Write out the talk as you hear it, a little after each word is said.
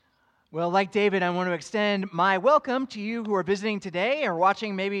Well, like David, I want to extend my welcome to you who are visiting today or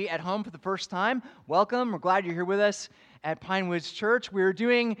watching maybe at home for the first time. Welcome. We're glad you're here with us at Pinewoods Church. We're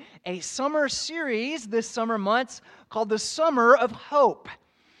doing a summer series this summer months called the Summer of Hope.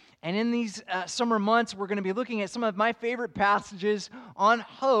 And in these summer months, we're going to be looking at some of my favorite passages on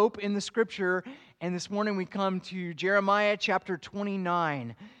hope in the Scripture. And this morning we come to Jeremiah chapter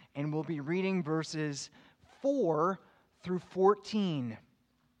 29, and we'll be reading verses 4 through 14.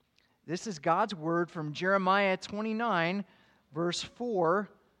 This is God's word from Jeremiah 29, verse 4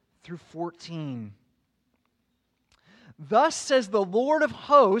 through 14. Thus says the Lord of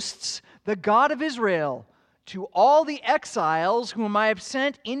hosts, the God of Israel, to all the exiles whom I have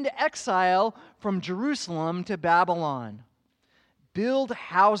sent into exile from Jerusalem to Babylon. Build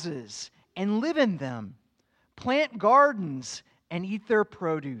houses and live in them. Plant gardens and eat their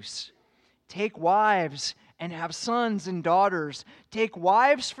produce. Take wives and have sons and daughters. Take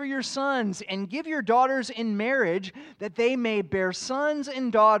wives for your sons and give your daughters in marriage that they may bear sons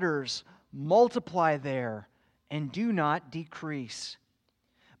and daughters. Multiply there and do not decrease.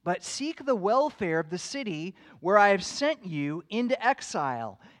 But seek the welfare of the city where I have sent you into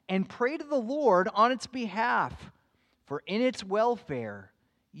exile, and pray to the Lord on its behalf. For in its welfare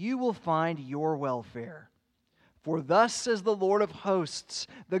you will find your welfare. For thus says the Lord of hosts,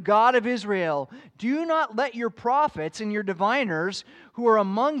 the God of Israel, do not let your prophets and your diviners who are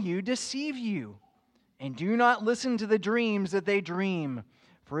among you deceive you, and do not listen to the dreams that they dream.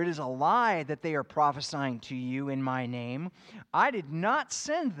 For it is a lie that they are prophesying to you in my name. I did not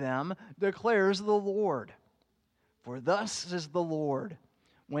send them, declares the Lord. For thus says the Lord,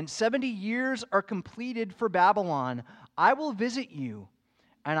 when 70 years are completed for Babylon, I will visit you,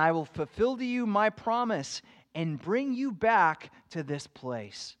 and I will fulfill to you my promise and bring you back to this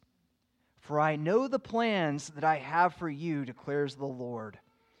place. For I know the plans that I have for you, declares the Lord.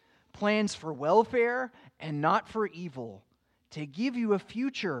 Plans for welfare and not for evil, to give you a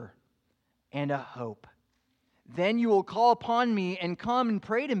future and a hope. Then you will call upon me and come and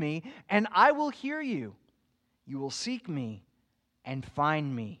pray to me, and I will hear you. You will seek me and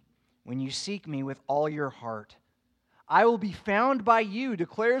find me when you seek me with all your heart. I will be found by you,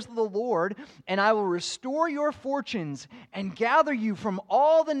 declares the Lord, and I will restore your fortunes and gather you from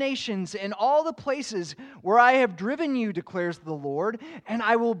all the nations and all the places where I have driven you, declares the Lord, and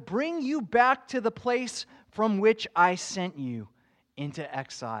I will bring you back to the place from which I sent you into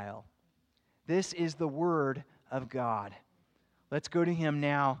exile. This is the word of God. Let's go to him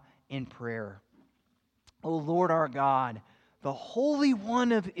now in prayer. O Lord our God, the Holy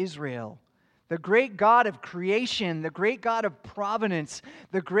One of Israel, the great God of creation, the great God of providence,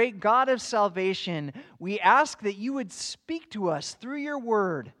 the great God of salvation, we ask that you would speak to us through your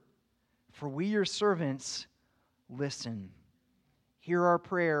word, for we, your servants, listen. Hear our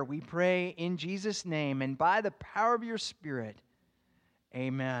prayer, we pray in Jesus' name and by the power of your Spirit.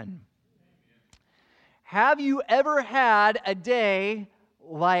 Amen. Have you ever had a day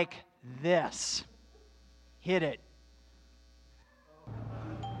like this? Hit it.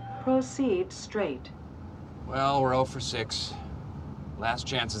 Proceed straight. Well, we're 0 for 6. Last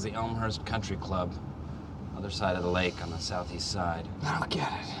chance is the Elmhurst Country Club. Other side of the lake on the southeast side. I don't get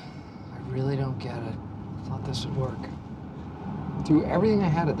it. I really don't get it. I thought this would work. Threw everything I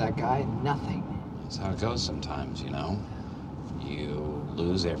had at that guy, nothing. That's how it goes sometimes, you know. You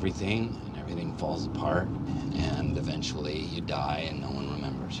lose everything, and everything falls apart, and eventually you die and no one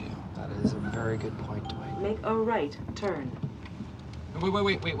remembers you. That is a very good point, Dwight. Make a right turn.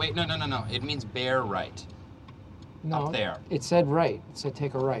 Wait. No. It means bear right. No, Up there. It said right. It said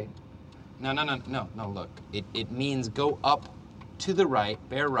take a right. No, look. It means go up to the right,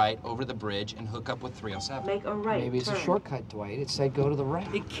 bear right, over the bridge, and hook up with 307. Make a right Maybe it's turn. a shortcut, Dwight. It said go to the right.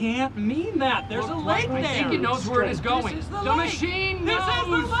 It can't mean that. There's a lake there. I think it knows where it is going. This is the the lake. machine This knows. is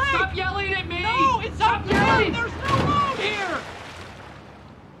the lake. Stop yelling at me. No, it's Stop up yelling. there. There's no road here.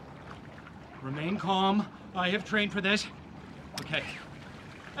 Remain calm. I have trained for this. Okay.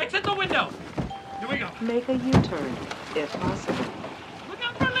 Exit the window. Here we go. Make a U-turn, if possible. Look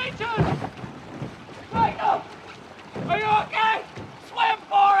out for Leighton. Michael, are you okay? Swim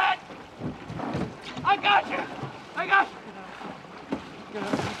for it. I got you. Michael.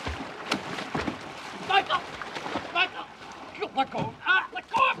 Let go. Let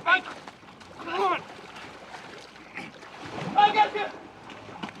go of me. Come on. I got you.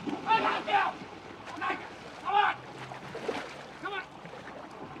 Michael, come on.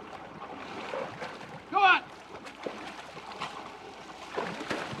 Go on.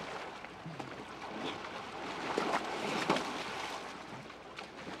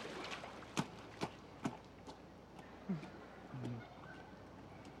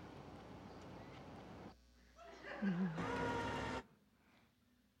 You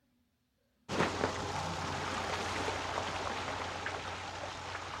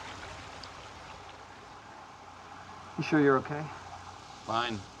sure you're okay?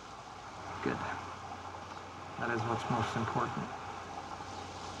 Fine. Good. That is what's most important.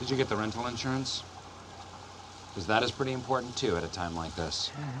 Did you get the rental insurance? Because that is pretty important too at a time like this.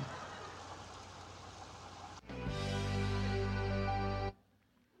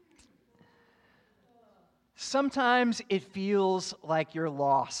 Sometimes it feels like you're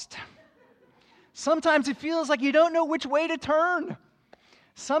lost. Sometimes it feels like you don't know which way to turn.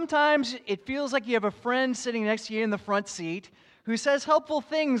 Sometimes it feels like you have a friend sitting next to you in the front seat who says helpful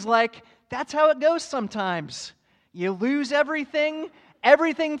things like, that's how it goes sometimes. You lose everything,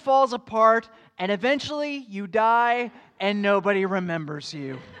 everything falls apart, and eventually you die and nobody remembers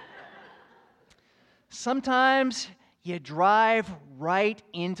you. Sometimes you drive right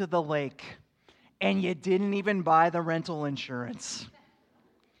into the lake and you didn't even buy the rental insurance.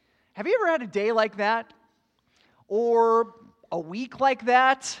 Have you ever had a day like that? Or a week like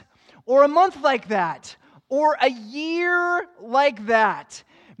that? Or a month like that? Or a year like that?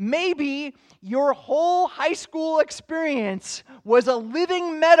 Maybe your whole high school experience was a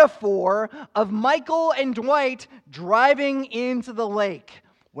living metaphor of Michael and Dwight driving into the lake.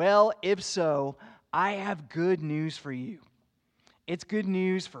 Well, if so, I have good news for you. It's good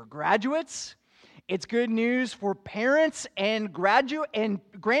news for graduates. It's good news for parents and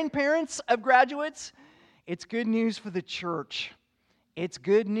grandparents of graduates. It's good news for the church. It's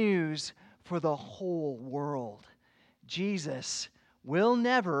good news for the whole world. Jesus will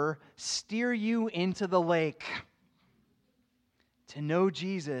never steer you into the lake. To know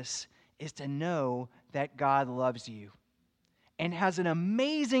Jesus is to know that God loves you and has an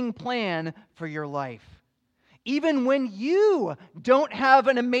amazing plan for your life. Even when you don't have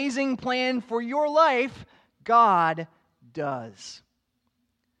an amazing plan for your life, God does.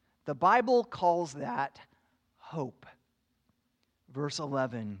 The Bible calls that hope. Verse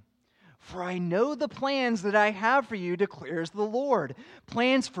 11, for I know the plans that I have for you, declares the Lord.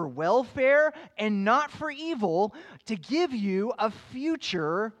 Plans for welfare and not for evil, to give you a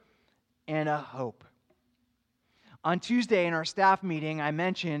future and a hope. On Tuesday in our staff meeting, I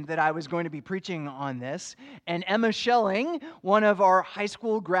mentioned that I was going to be preaching on this, and Emma Schelling, one of our high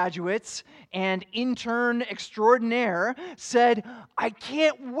school graduates and intern extraordinaire, said, I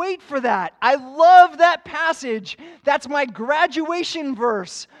can't wait for that. I love that passage. That's my graduation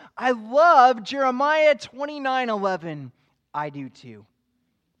verse. I love Jeremiah 29:11. I do too.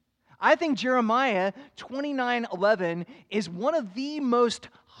 I think Jeremiah 29:11 is one of the most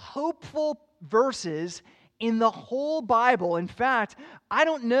hopeful verses in the whole Bible. In fact, I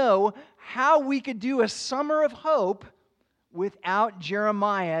don't know how we could do a summer of hope without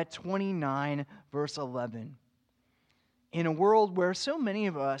Jeremiah 29, verse 11. In a world where so many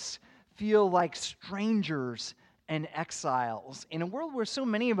of us feel like strangers and exiles, in a world where so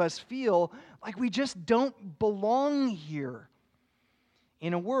many of us feel like we just don't belong here,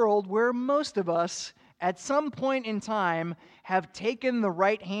 in a world where most of us at some point in time have taken the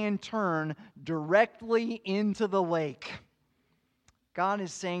right-hand turn directly into the lake, God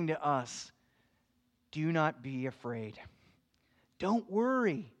is saying to us, do not be afraid. Don't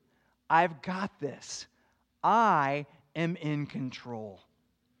worry. I've got this. I am in control.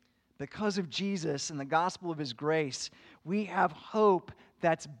 Because of Jesus and the gospel of His grace, we have hope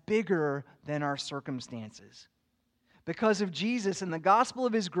that's bigger than our circumstances. Because of Jesus and the gospel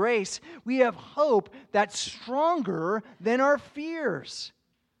of His grace, we have hope that's stronger than our fears.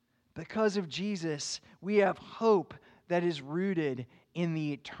 Because of Jesus, we have hope that is rooted in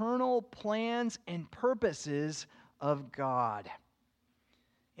the eternal plans and purposes of God.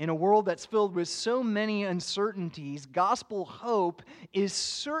 In a world that's filled with so many uncertainties, gospel hope is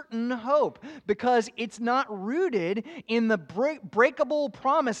certain hope because it's not rooted in the breakable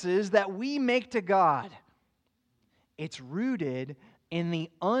promises that we make to God. It's rooted in the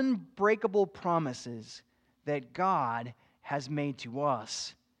unbreakable promises that God has made to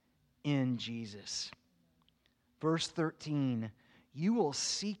us in Jesus. Verse 13, you will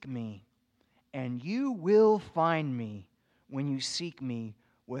seek me, and you will find me when you seek me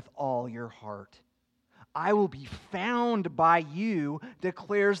with all your heart. I will be found by you,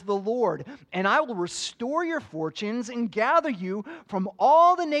 declares the Lord, and I will restore your fortunes and gather you from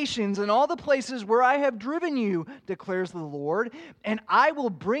all the nations and all the places where I have driven you, declares the Lord, and I will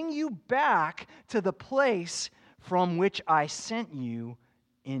bring you back to the place from which I sent you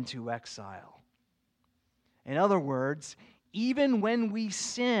into exile. In other words, even when we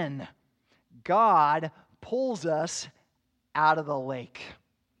sin, God pulls us out of the lake.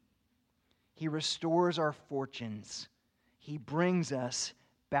 He restores our fortunes. He brings us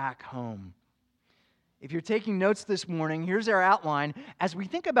back home. If you're taking notes this morning, here's our outline. As we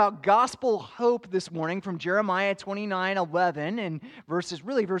think about gospel hope this morning from Jeremiah 29:11 and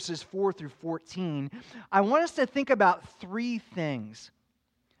verses 4 through 14, I want us to think about three things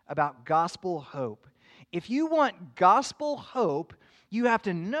about gospel hope. If you want gospel hope, you have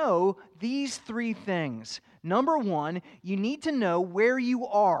to know these three things. Number one, you need to know where you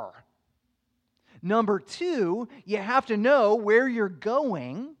are. Number two, you have to know where you're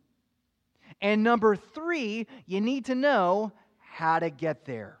going. And number three, you need to know how to get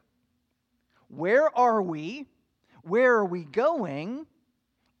there. Where are we? Where are we going?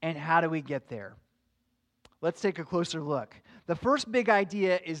 And how do we get there? Let's take a closer look. The first big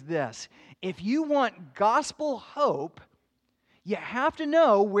idea is this. If you want gospel hope, you have to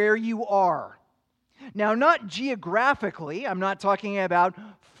know where you are. Now, not geographically. I'm not talking about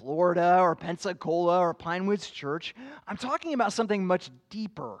Florida or Pensacola or Pinewoods Church. I'm talking about something much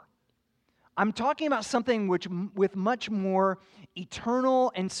deeper. I'm talking about something with much more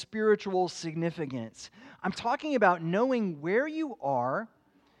eternal and spiritual significance. I'm talking about knowing where you are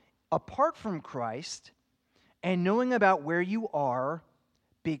apart from Christ and knowing about where you are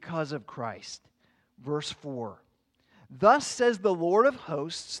because of Christ. Verse 4. Thus says the Lord of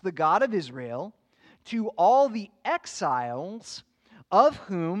hosts, the God of Israel, to all the exiles of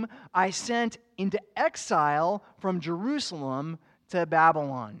whom I sent into exile from Jerusalem to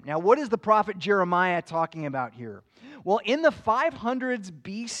Babylon. Now, what is the prophet Jeremiah talking about here? Well, in the 500s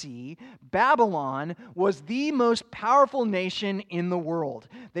BC, Babylon was the most powerful nation in the world.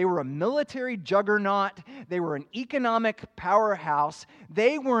 They were a military juggernaut. They were an economic powerhouse.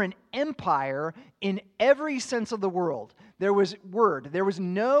 They were an empire in every sense of the world. There was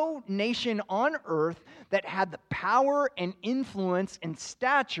no nation on earth that had the power and influence and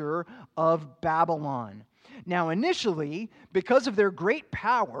stature of Babylon. Now, initially, because of their great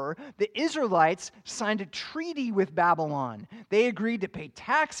power, the Israelites signed a treaty with Babylon. They agreed to pay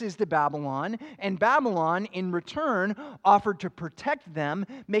taxes to Babylon, and Babylon, in return, offered to protect them,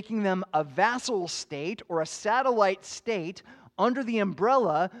 making them a vassal state or a satellite state under the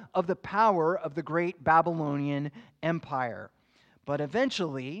umbrella of the power of the great Babylonian Empire. But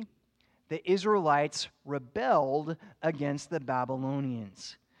eventually, the Israelites rebelled against the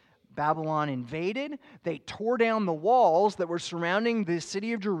Babylonians. Babylon invaded. They tore down the walls that were surrounding the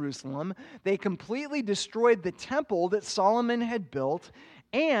city of Jerusalem. They completely destroyed the temple that Solomon had built,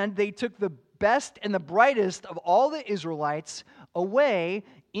 and they took the best and the brightest of all the Israelites away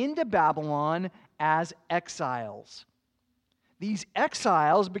into Babylon as exiles. These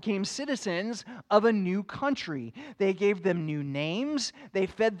exiles became citizens of a new country. They gave them new names. They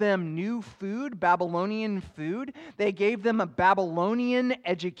fed them new food, Babylonian food. They gave them a Babylonian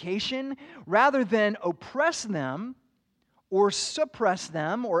education. Rather than oppress them or suppress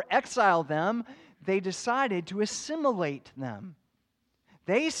them or exile them, they decided to assimilate them.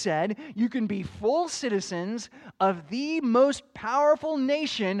 They said, you can be full citizens of the most powerful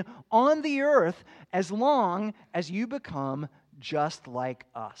nation on the earth as long as you become just like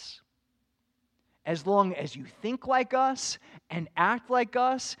us. As long as you think like us and act like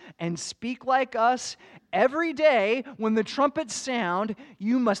us and speak like us, every day when the trumpets sound,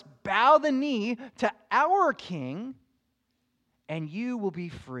 you must bow the knee to our King and you will be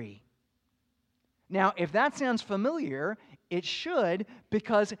free. Now, if that sounds familiar, it should,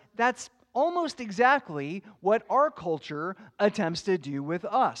 because that's almost exactly what our culture attempts to do with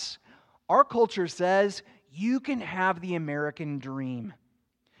us. Our culture says, you can have the American dream.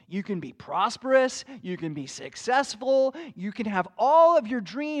 You can be prosperous, you can be successful, you can have all of your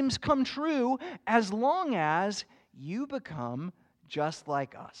dreams come true as long as you become just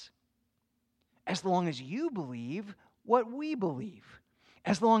like us. As long as you believe what we believe.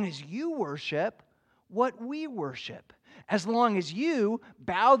 As long as you worship what we worship. As long as you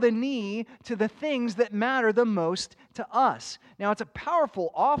bow the knee to the things that matter the most to us. Now, it's a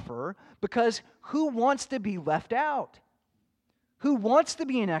powerful offer because who wants to be left out? Who wants to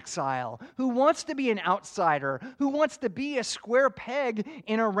be an exile? Who wants to be an outsider? Who wants to be a square peg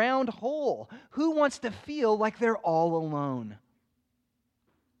in a round hole? Who wants to feel like they're all alone?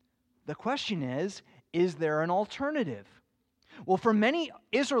 The question is there an alternative? Well, for many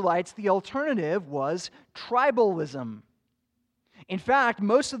Israelites, the alternative was tribalism. In fact,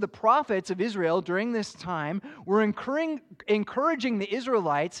 most of the prophets of Israel during this time were encouraging the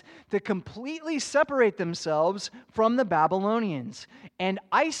Israelites to completely separate themselves from the Babylonians and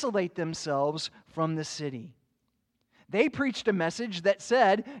isolate themselves from the city. They preached a message that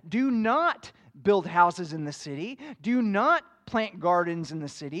said, do not build houses in the city, do not plant gardens in the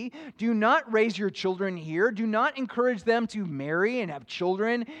city. Do not raise your children here. Do not encourage them to marry and have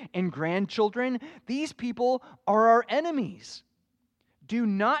children and grandchildren. These people are our enemies. Do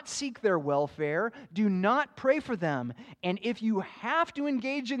not seek their welfare. Do not pray for them. And if you have to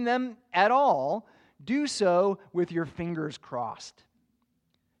engage in them at all, do so with your fingers crossed.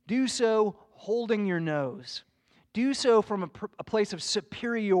 Do so holding your nose. Do so from a place of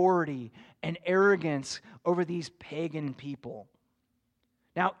superiority and arrogance over these pagan people.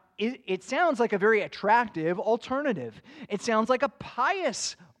 Now, it sounds like a very attractive alternative. It sounds like a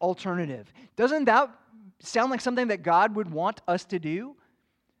pious alternative. Doesn't that sound like something that God would want us to do?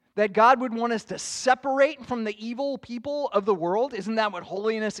 That God would want us to separate from the evil people of the world? Isn't that what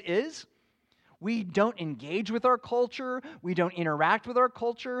holiness is? We don't engage with our culture. We don't interact with our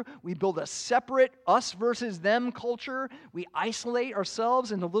culture. We build a separate us versus them culture. We isolate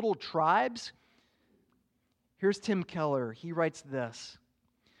ourselves into little tribes. Here's Tim Keller. He writes this: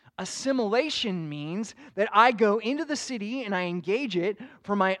 assimilation means that I go into the city and I engage it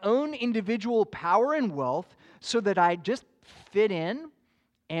for my own individual power and wealth so that I just fit in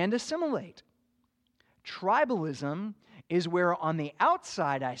and assimilate. Tribalism is where on the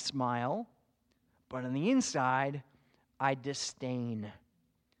outside I smile, but on the inside, I disdain.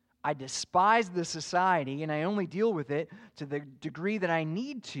 I despise the society, and I only deal with it to the degree that I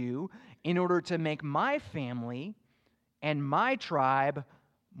need to in order to make my family and my tribe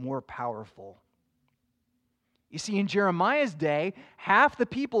more powerful. You see, in Jeremiah's day, half the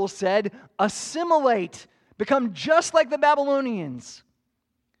people said, assimilate, become just like the Babylonians.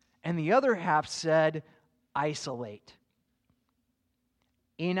 And the other half said, isolate.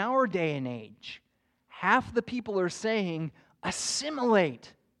 In our day and age, half the people are saying,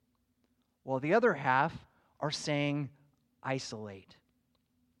 assimilate, while the other half are saying, isolate.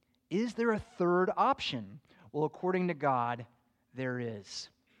 Is there a third option? Well, according to God, there is.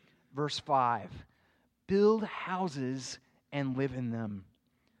 Verse 5, build houses and live in them.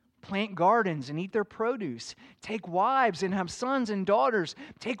 Plant gardens and eat their produce. Take wives and have sons and daughters.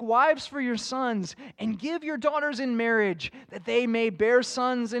 Take wives for your sons and give your daughters in marriage, that they may bear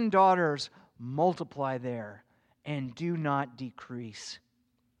sons and daughters. Multiply there and do not decrease.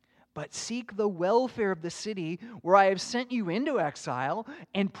 But seek the welfare of the city where I have sent you into exile,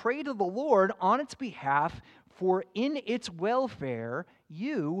 and pray to the Lord on its behalf, for in its welfare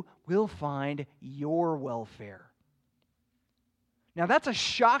you will find your welfare. Now that's a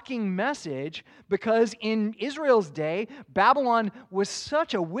shocking message, because in Israel's day, Babylon was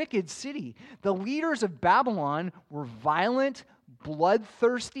such a wicked city. The leaders of Babylon were violent,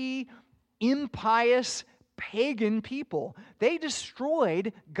 bloodthirsty, impious, pagan people. They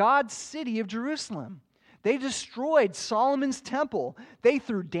destroyed God's city of Jerusalem. They destroyed Solomon's temple. They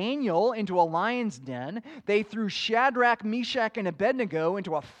threw Daniel into a lion's den. They threw Shadrach, Meshach, and Abednego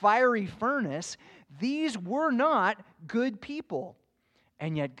into a fiery furnace. These were not good people.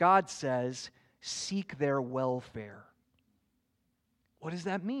 And yet God says, seek their welfare. What does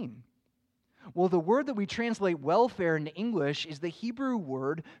that mean? Well, the word that we translate welfare into English is the Hebrew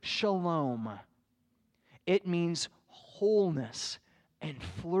word shalom. It means wholeness and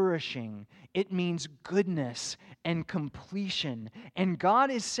flourishing. It means goodness and completion. And God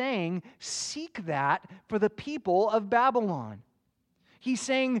is saying, seek that for the people of Babylon. He's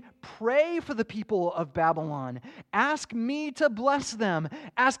saying, pray for the people of Babylon. Ask me to bless them.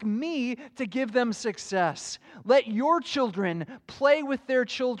 Ask me to give them success. Let your children play with their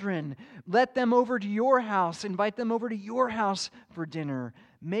children. Let them over to your house. Invite them over to your house for dinner.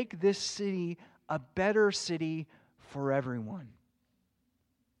 Make this city a better city for everyone.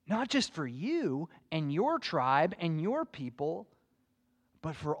 Not just for you and your tribe and your people,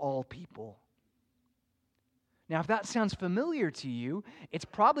 but for all people. Now, if that sounds familiar to you, it's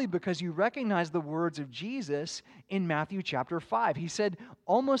probably because you recognize the words of Jesus in Matthew chapter 5. He said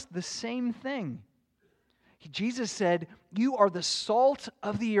almost the same thing. Jesus said, you are the salt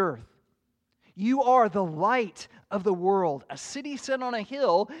of the earth. You are the light of the world. A city set on a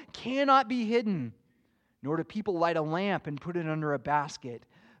hill cannot be hidden, nor do people light a lamp and put it under a basket,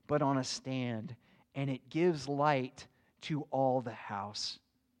 but on a stand, and it gives light to all the house.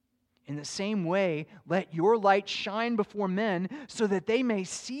 In the same way, let your light shine before men so that they may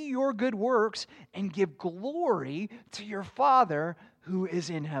see your good works and give glory to your Father who is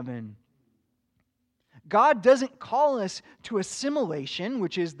in heaven. God doesn't call us to assimilation,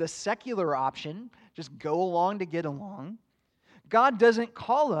 which is the secular option, just go along to get along. God doesn't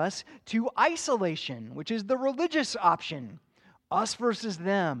call us to isolation, which is the religious option, us versus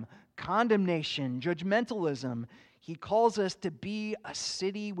them, condemnation, judgmentalism. He calls us to be a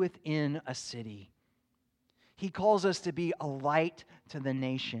city within a city. He calls us to be a light to the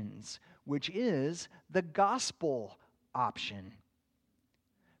nations, which is the gospel option.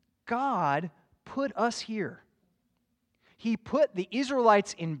 God put us here. He put the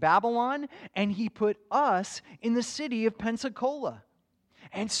Israelites in Babylon, and He put us in the city of Pensacola.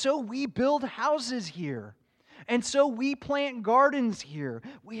 And so we build houses here. And so we plant gardens here.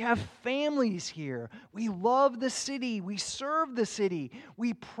 We have families here. We love the city. We serve the city.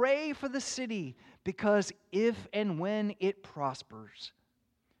 We pray for the city, because if and when it prospers,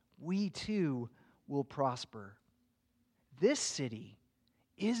 we too will prosper. This city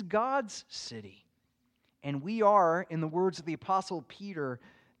is God's city. And we are, in the words of the Apostle Peter,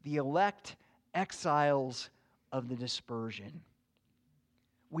 the elect exiles of the dispersion.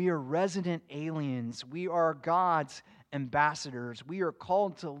 We are resident aliens. We are God's ambassadors. We are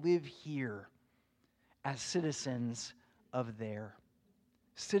called to live here as citizens of there,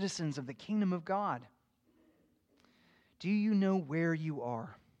 citizens of the kingdom of God. Do you know where you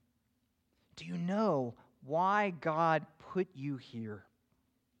are? Do you know why God put you here?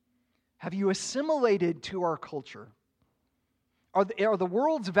 Have you assimilated to our culture? Are the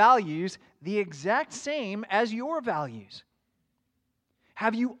world's values the exact same as your values?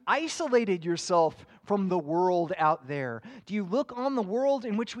 Have you isolated yourself from the world out there? Do you look on the world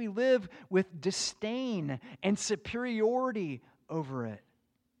in which we live with disdain and superiority over it?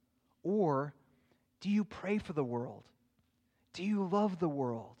 Or do you pray for the world? Do you love the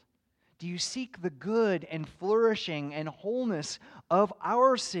world? Do you seek the good and flourishing and wholeness of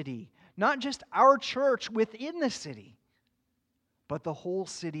our city? Not just our church within the city, but the whole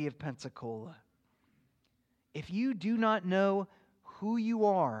city of Pensacola. If you do not know who you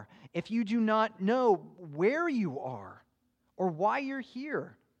are, if you do not know where you are or why you're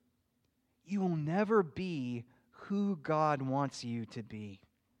here, you will never be who God wants you to be.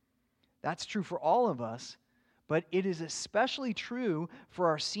 That's true for all of us, but it is especially true for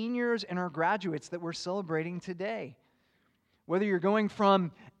our seniors and our graduates that we're celebrating today. Whether you're going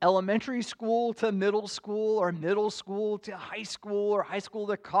from elementary school to middle school, or middle school to high school, or high school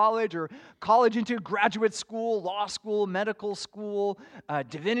to college, or college into graduate school, law school, medical school,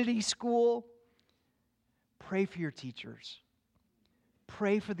 divinity school, pray for your teachers.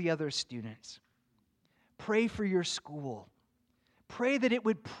 Pray for the other students. Pray for your school. Pray that it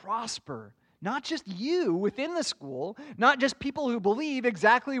would prosper. Not just you within the school, not just people who believe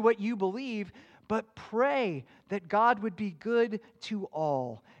exactly what you believe, but pray that God would be good to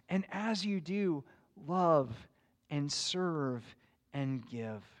all. And as you do, love and serve and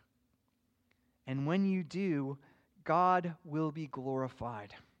give. And when you do, God will be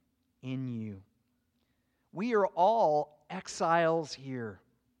glorified in you. We are all exiles here.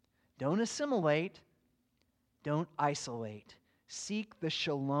 Don't assimilate. Don't isolate. Seek the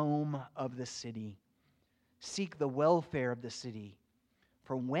shalom of the city. Seek the welfare of the city.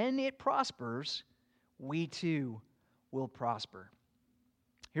 For when it prospers, we too will prosper.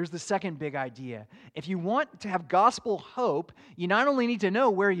 Here's the second big idea. If you want to have gospel hope, you not only need to know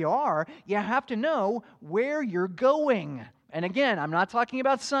where you are, you have to know where you're going. And again, I'm not talking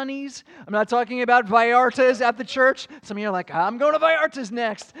about Sonny's. I'm not talking about Vallarta's at the church. Some of you are like, I'm going to Vallarta's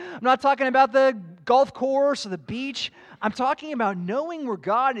next. I'm not talking about the golf course or the beach. I'm talking about knowing where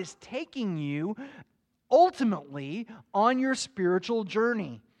God is taking you ultimately on your spiritual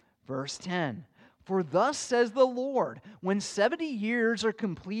journey. Verse 10, for thus says the Lord, when 70 years are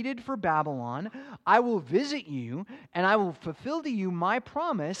completed for Babylon, I will visit you, and I will fulfill to you my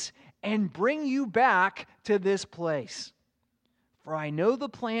promise and bring you back to this place. For I know the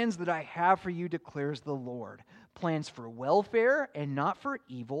plans that I have for you, declares the Lord, plans for welfare and not for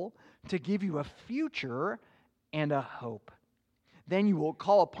evil, to give you a future and a hope. Then you will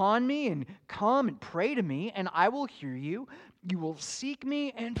call upon me and come and pray to me, and I will hear you. You will seek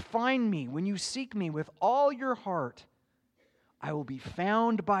me and find me when you seek me with all your heart. I will be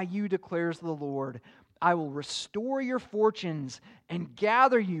found by you, declares the Lord. I will restore your fortunes and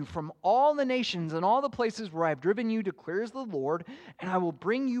gather you from all the nations and all the places where I've driven you, declares the Lord, and I will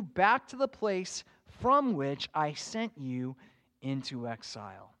bring you back to the place from which I sent you into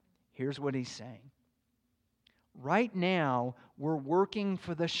exile. Here's what he's saying. Right now, we're working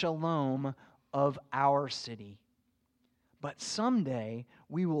for the shalom of our city. But someday,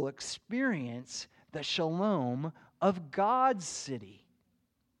 we will experience the shalom of God's city.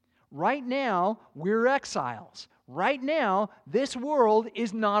 Right now, we're exiles. Right now, this world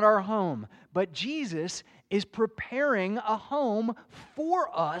is not our home. But Jesus is preparing a home for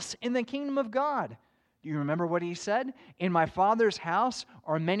us in the kingdom of God. Do you remember what he said? In my Father's house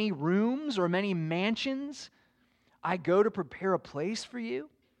are many rooms or many mansions. I go to prepare a place for you.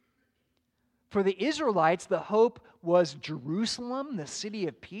 For the Israelites, the hope was Jerusalem, the city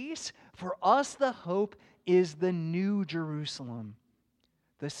of peace. For us, the hope is the new Jerusalem,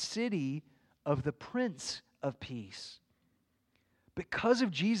 the city of the Prince of Peace. Because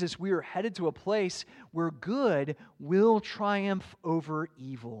of Jesus, we are headed to a place where good will triumph over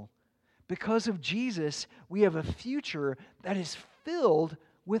evil. Because of Jesus, we have a future that is filled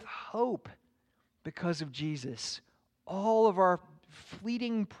with hope. Because of Jesus, all of our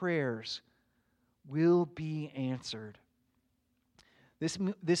fleeting prayers will be answered.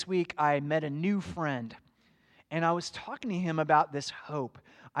 This week, I met a new friend, and I was talking to him about this hope.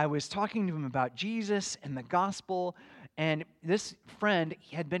 I was talking to him about Jesus and the gospel, and this friend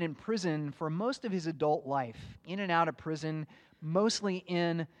had been in prison for most of his adult life, in and out of prison, mostly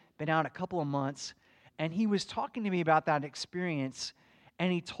been out a couple of months, and he was talking to me about that experience,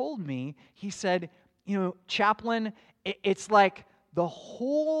 and he told me, he said, chaplain, it's like the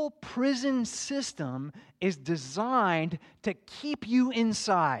whole prison system is designed to keep you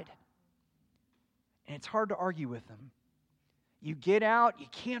inside. And it's hard to argue with him. You get out, you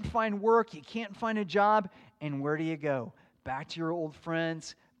can't find work, you can't find a job, and where do you go? Back to your old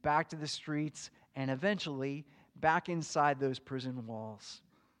friends, back to the streets, and eventually back inside those prison walls.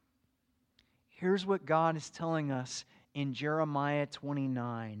 Here's what God is telling us in Jeremiah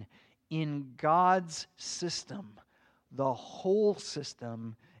 29. In God's system, the whole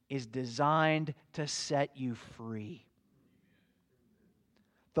system is designed to set you free.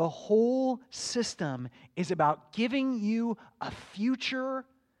 The whole system is about giving you a future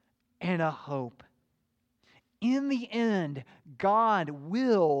and a hope. In the end, God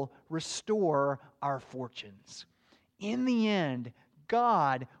will restore our fortunes. In the end,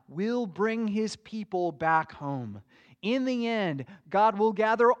 God will bring His people back home. In the end, God will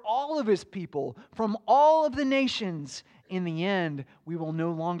gather all of His people from all of the nations. In the end, we will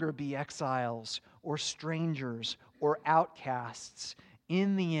no longer be exiles or strangers or outcasts.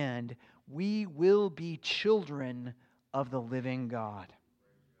 In the end, we will be children of the living God.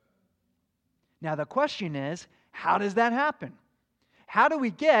 Now, the question is, how does that happen? How do we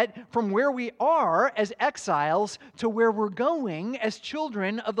get from where we are as exiles to where we're going as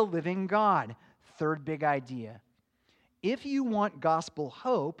children of the living God? Third big idea. If you want gospel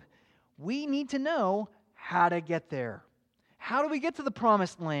hope, we need to know how to get there. How do we get to the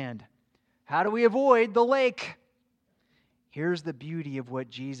promised land? How do we avoid the lake? Here's the beauty of what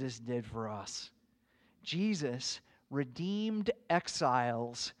Jesus did for us. Jesus redeemed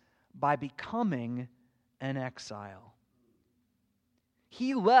exiles by becoming an exile.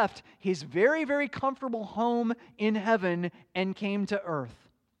 He left his very, very comfortable home in heaven and came to earth.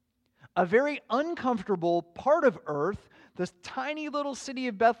 A very uncomfortable part of earth, this tiny little city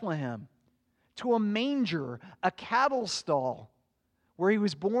of Bethlehem, to a manger, a cattle stall, where he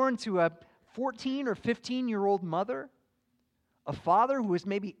was born to a 14 or 15-year-old mother, a father who was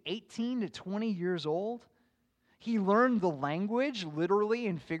maybe 18 to 20 years old. He learned the language, literally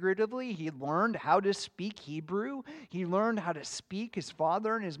and figuratively. He learned how to speak Hebrew. He learned how to speak his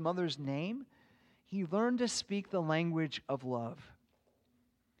father and his mother's name. He learned to speak the language of love.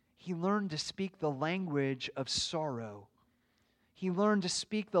 He learned to speak the language of sorrow. He learned to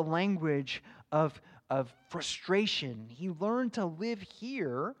speak the language of frustration. He learned to live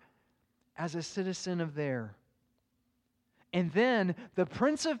here as a citizen of there. And then the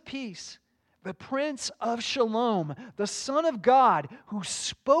Prince of Peace, the Prince of Shalom, the Son of God who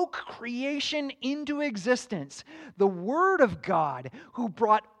spoke creation into existence, the Word of God who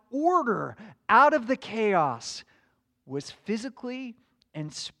brought order out of the chaos, was physically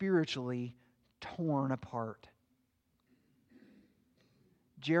and spiritually torn apart.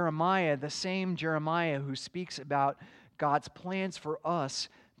 Jeremiah, the same Jeremiah who speaks about God's plans for us,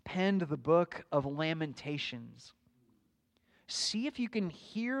 penned the book of Lamentations. See if you can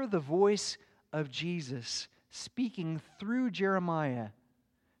hear the voice of Jesus speaking through Jeremiah,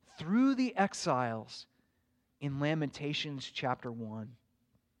 through the exiles, in Lamentations chapter 1.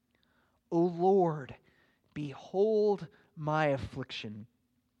 O Lord, behold my affliction,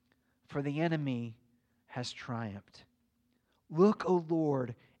 for the enemy has triumphed. Look, O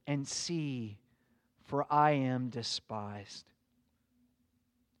Lord, and see, for I am despised.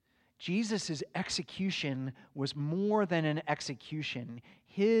 Jesus' execution was more than an execution.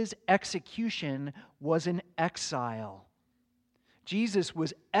 His execution was an exile. Jesus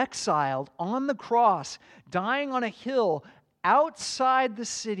was exiled on the cross, dying on a hill outside the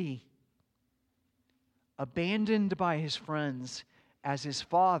city, abandoned by his friends as his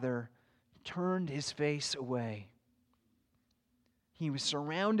Father turned his face away. He was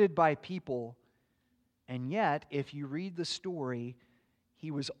surrounded by people, and yet, if you read the story,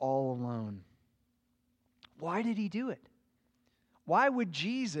 he was all alone. Why did he do it? Why would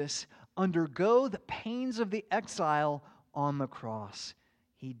Jesus undergo the pains of the exile on the cross?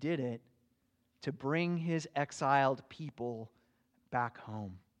 He did it to bring his exiled people back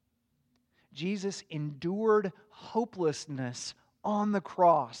home. Jesus endured hopelessness on the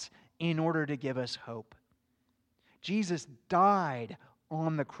cross in order to give us hope. Jesus died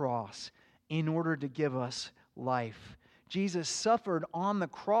on the cross in order to give us life. Jesus suffered on the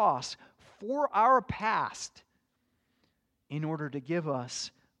cross for our past in order to give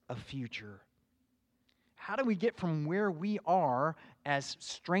us a future. How do we get from where we are as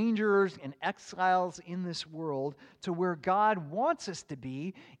strangers and exiles in this world to where God wants us to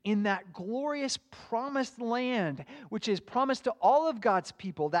be in that glorious promised land, which is promised to all of God's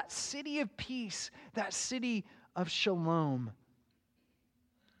people, that city of peace, that city of shalom?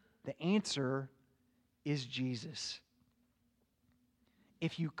 The answer is Jesus.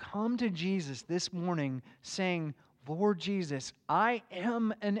 If you come to Jesus this morning saying, Lord Jesus, I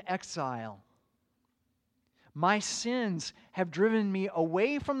am an exile. My sins have driven me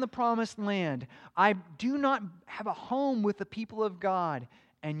away from the promised land. I do not have a home with the people of God.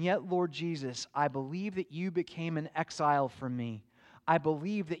 And yet, Lord Jesus, I believe that you became an exile for me. I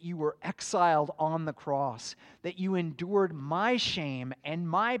believe that you were exiled on the cross, that you endured my shame and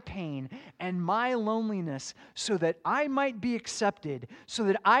my pain and my loneliness so that I might be accepted, so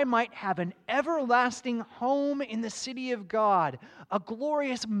that I might have an everlasting home in the city of God, a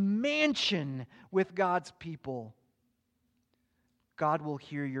glorious mansion with God's people. God will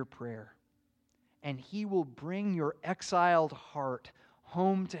hear your prayer, and He will bring your exiled heart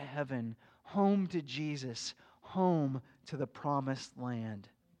home to heaven, home to Jesus, home to the promised land.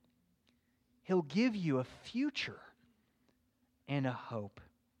 He'll give you a future and a hope.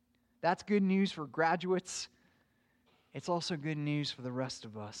 That's good news for graduates. It's also good news for the rest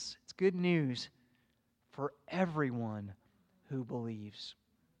of us. It's good news for everyone who believes.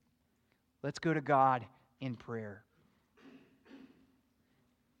 Let's go to God in prayer.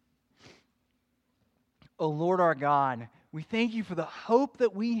 O Lord our God, we thank you for the hope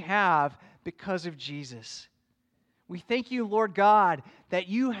that we have because of Jesus. We thank you, Lord God, that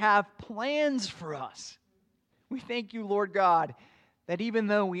you have plans for us. We thank you, Lord God, that even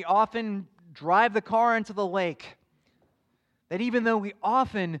though we often drive the car into the lake, that even though we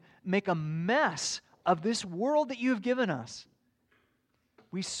often make a mess of this world that you have given us,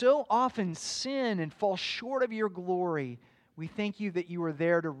 we so often sin and fall short of your glory. We thank you that you are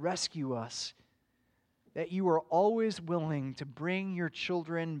there to rescue us, that you are always willing to bring your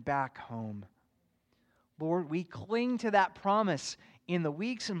children back home. Lord, we cling to that promise in the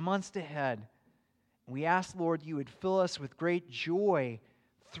weeks and months ahead. We ask, Lord, you would fill us with great joy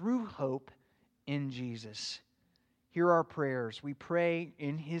through hope in Jesus. Hear our prayers. We pray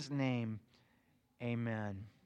in His name. Amen.